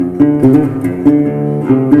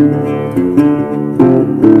Hey,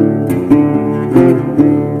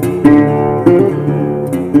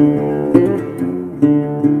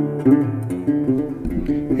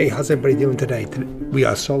 how's everybody doing today? We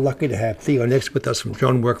are so lucky to have Theo Nix with us from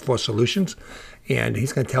Drone Workforce Solutions, and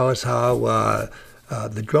he's going to tell us how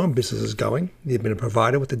the drone business is going. He's been a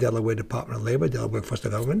provider with the Delaware Department of Labor, Delaware Workforce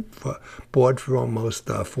Development Board for almost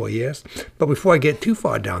 4 years. But before I get too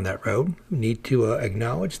far down that road, we need to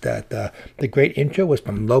acknowledge that the great intro was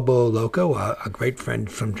from Lobo Loco, a great friend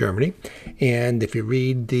from Germany. And if you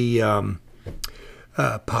read the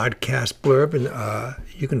podcast blurb, and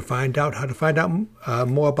you can find out how to find out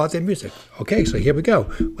more about their music. Okay, so here we go.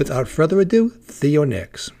 Without further ado, Theo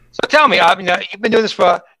Nix. So tell me, you've been doing this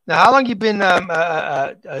for now. How long you been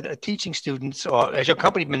teaching students, or has your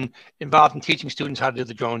company been involved in teaching students how to do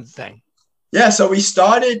the drone thing? Yeah, so we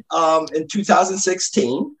started in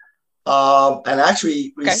 2016, and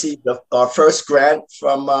actually received our first grant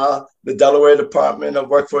from the Delaware Department of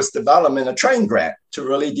Workforce Development, a train grant to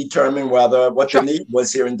really determine what the need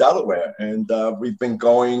was here in Delaware. And we've been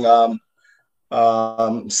going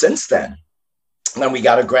since then. And then we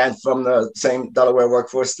got a grant from the same Delaware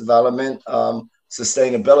Workforce Development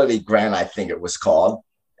Sustainability Grant, I think it was called.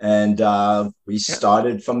 And we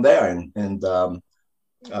started from there and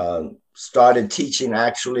started teaching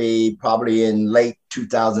actually probably in late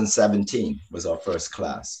 2017 was our first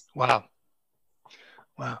class. Wow.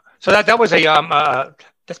 So that was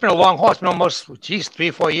that's been a long haul. It's been almost, 3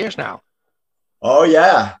 or 4 years now. Oh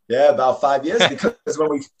yeah, about 5 years. Because when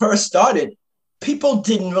we first started, people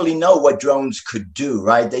didn't really know what drones could do,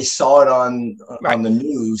 right? They saw it on the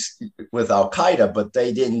news with Al Qaeda, but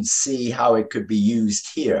they didn't see how it could be used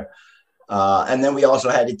here. And then we also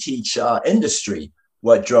had to teach industry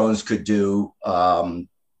what drones could do in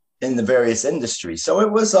the various industries. So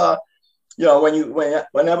it was,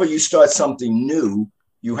 whenever you start something new,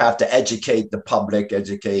 you have to educate the public,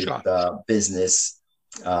 educate the business.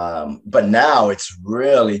 But now it's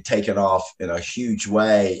really taken off in a huge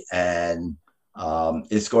way, and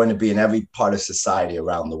it's going to be in every part of society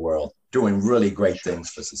around the world, doing really great things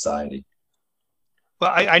for society.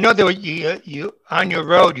 Well, I know that you on your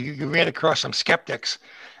road, you ran across some skeptics,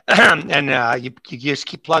 and you just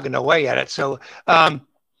keep plugging away at it. So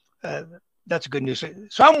that's good news.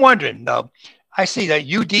 So I'm wondering, though, I see that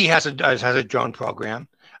UD has a drone program.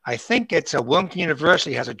 I think it's Wilmington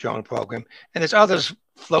University has a drone program, and there's others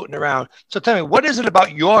floating around. So tell me, what is it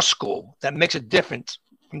about your school that makes it different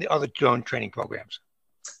from the other drone training programs?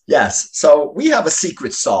 Yes. So we have a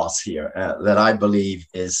secret sauce here that I believe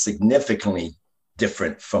is significantly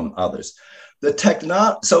different from others. The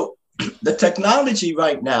technology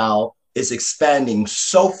right now is expanding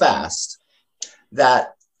so fast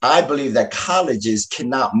that I believe that colleges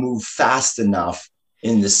cannot move fast enough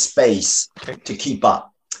in the space to keep up.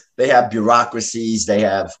 They have bureaucracies, they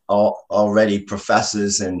have already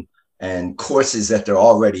professors and courses that they're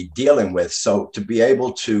already dealing with. So to be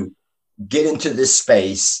able to get into this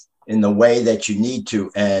space in the way that you need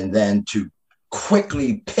to, and then to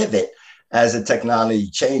quickly pivot as the technology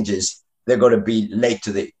changes, they're going to be late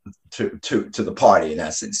to the party in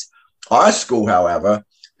essence. Our school, however,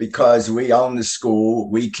 because we own the school,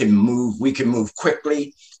 we can move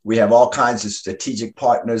quickly. We have all kinds of strategic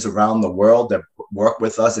partners around the world that work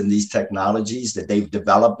with us in these technologies that they've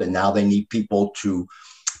developed, and now they need people to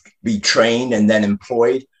be trained and then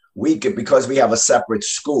employed. Because we have a separate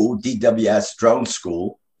school,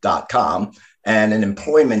 DWSDroneSchool.com, and an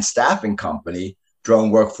employment staffing company, Drone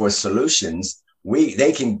Workforce Solutions,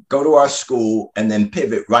 they can go to our school and then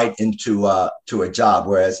pivot right into to a job.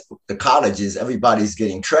 Whereas the colleges, everybody's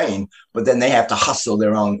getting trained, but then they have to hustle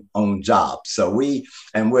their own job. So we're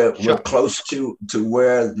close to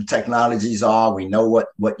where the technologies are. We know what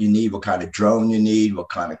you need, what kind of drone you need, what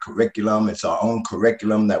kind of curriculum. It's our own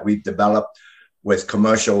curriculum that we've developed with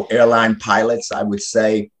commercial airline pilots. I would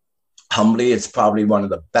say humbly, it's probably one of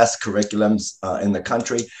the best curriculums in the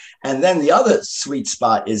country. And then the other sweet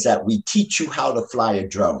spot is that we teach you how to fly a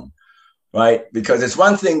drone, right? Because it's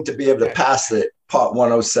one thing to be able to pass the Part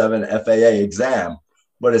 107 FAA exam,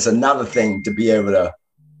 but it's another thing to be able to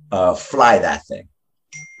fly that thing.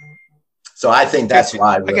 So I think that's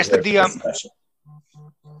why we're special.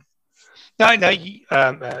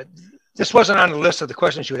 This wasn't on the list of the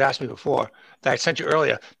questions you had asked me before that I sent you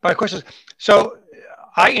earlier. But my question is, so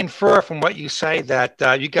I infer from what you say that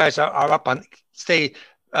you guys are up on,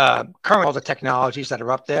 current all the technologies that are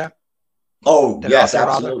up there. Oh, yes,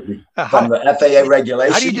 absolutely. From the FAA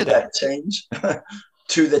regulations how do you do that change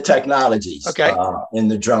to the technologies in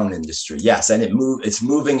the drone industry. Yes, and it's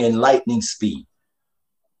moving in lightning speed.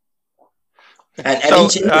 And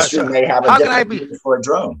each industry may have a different need for a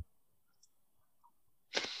drone.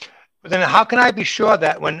 But then how can I be sure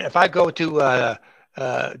that if I go to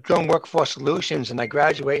Drone Workforce Solutions and I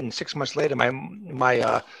graduate and 6 months later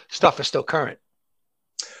my stuff is still current?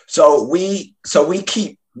 So we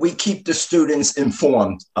keep the students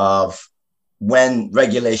informed of when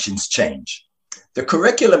regulations change. The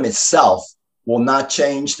curriculum itself will not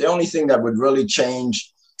change. The only thing that would really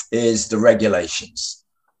change is the regulations.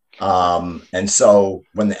 And so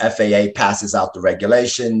when the FAA passes out the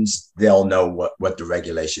regulations, they'll know what the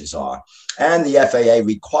regulations are. And the FAA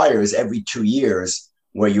requires every 2 years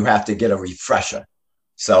where you have to get a refresher.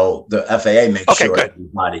 So the FAA makes sure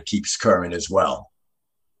everybody keeps current as well.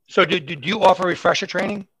 So do you offer refresher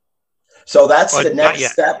training? So that's the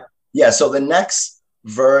next step. Yeah. So the next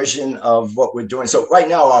version of what we're doing. So right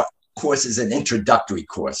now our course is an introductory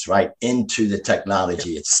course, right, into the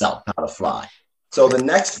technology itself, how to fly. So the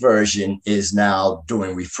next version is now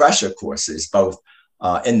doing refresher courses, both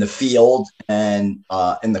in the field and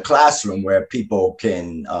in the classroom, where people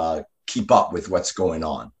can keep up with what's going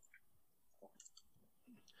on.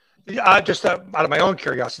 Just out of my own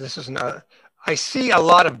curiosity, this isn't I see a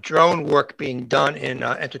lot of drone work being done in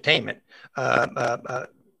entertainment,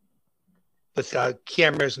 with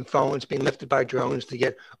cameras and phones being lifted by drones to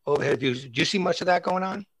get overhead views. Do you see much of that going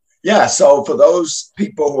on? Yeah, so for those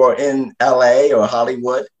people who are in LA or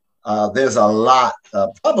Hollywood, there's a lot,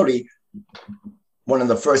 probably one of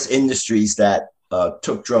the first industries that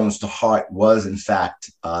took drones to heart was, in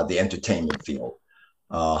fact, the entertainment field,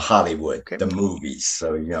 Hollywood, the movies.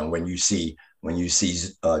 So, you know, when you see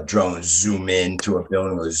drones zoom into a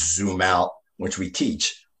building or zoom out, which we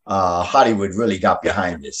teach, Hollywood really got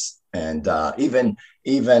behind this. And even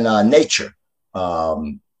nature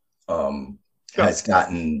has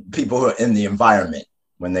gotten people who are in the environment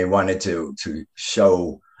when they wanted to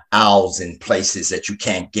show owls in places that you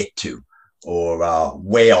can't get to, or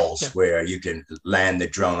whales where you can land the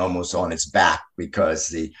drone almost on its back because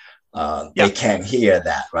they can't hear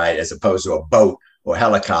that, right? As opposed to a boat or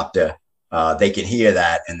helicopter, they can hear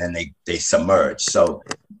that and then they submerge. So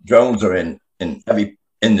drones are in every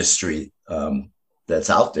industry that's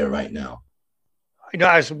out there right now. You know,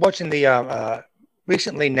 I was watching the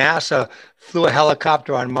recently NASA flew a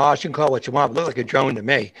helicopter on Mars. You can call it what you want, but it looked like a drone to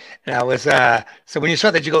me. And I was so when you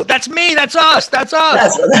saw that, you go, "That's me, that's us, that's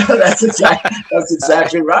us." That's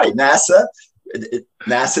exactly right.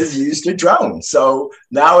 NASA's used a drone, so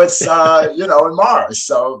now it's in Mars.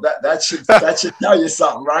 So that should tell you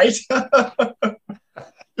something, right?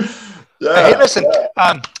 Hey, listen,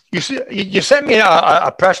 you sent me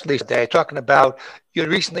a press release today talking about you had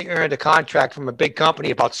recently earned a contract from a big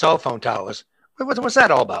company about cell phone towers. What's that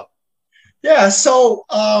all about? Yeah, so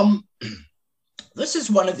this is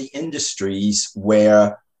one of the industries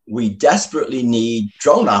where we desperately need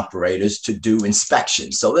drone operators to do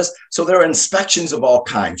inspections. So there are inspections of all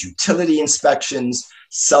kinds: utility inspections,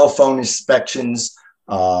 cell phone inspections,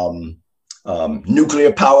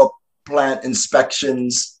 nuclear power plant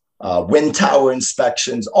inspections, wind tower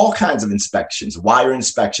inspections, all kinds of inspections, wire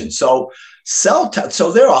inspections. So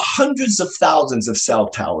there are hundreds of thousands of cell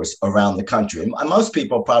towers around the country. And most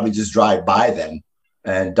people probably just drive by them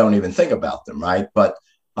and don't even think about them, right? But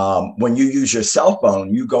when you use your cell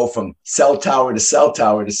phone, you go from cell tower to cell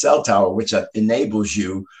tower to cell tower, which enables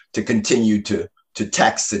you to continue to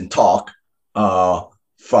text and talk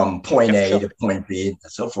from point A to point B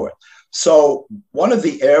and so forth. So one of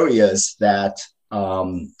the areas that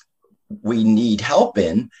we need help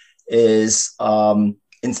in is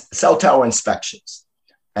in cell tower inspections.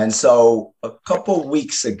 And so a couple of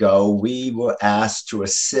weeks ago, we were asked to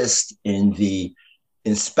assist in the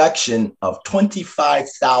inspection of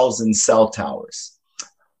 25,000 cell towers,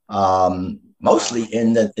 mostly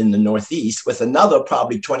in the Northeast, with another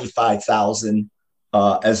probably 25,000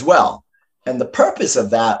 as well. And the purpose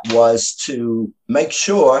of that was to make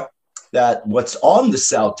sure that what's on the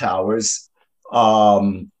cell towers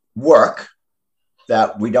work,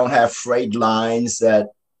 that we don't have frayed lines, that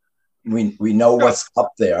we know what's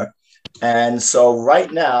up there. And so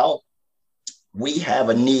right now we have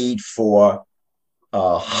a need for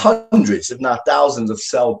hundreds, if not thousands, of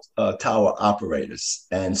cell tower operators.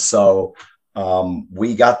 And so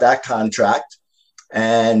we got that contract,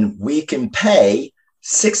 and we can pay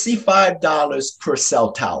 $65 per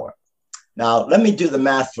cell tower. Now, let me do the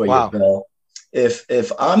math for you, Bill.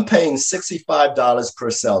 If I'm paying $65 per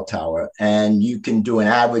cell tower, and you can do an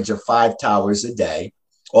average of 5 towers a day,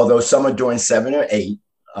 although some are doing 7 or 8,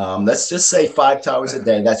 let's just say 5 towers a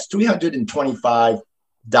day, that's $325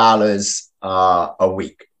 a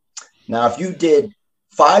week. Now, if you did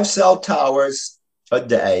 5 cell towers a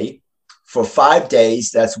day for 5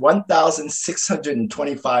 days. That's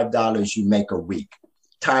 $1,625 you make a week.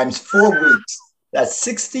 Times 4 weeks, that's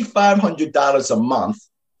 $6,500 a month.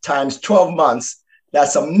 Times 12 months,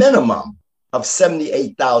 that's a minimum of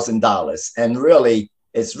 $78,000. And really,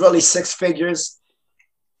 it's really six figures,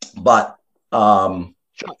 but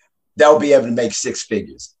they'll be able to make six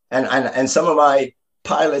figures. And some of my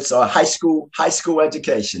pilots are high school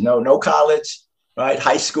education, no college, right?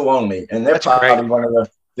 High school only. And they're probably one of the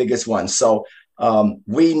biggest ones. So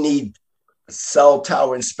we need cell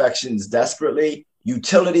tower inspections desperately.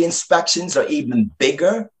 Utility inspections are even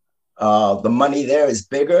bigger. The money there is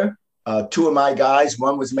bigger. Two of my guys,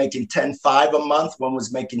 one was making $10,500 a month, one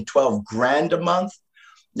was making $12,000 a month.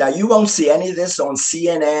 Now, you won't see any of this on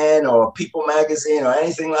CNN or People Magazine or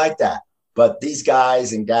anything like that, but these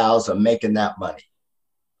guys and gals are making that money.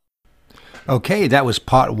 Okay, that was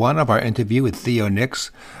part one of our interview with Theo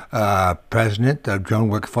Nix, president of Drone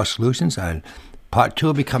Workforce Solutions, and part two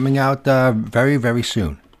will be coming out very, very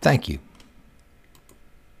soon. Thank you.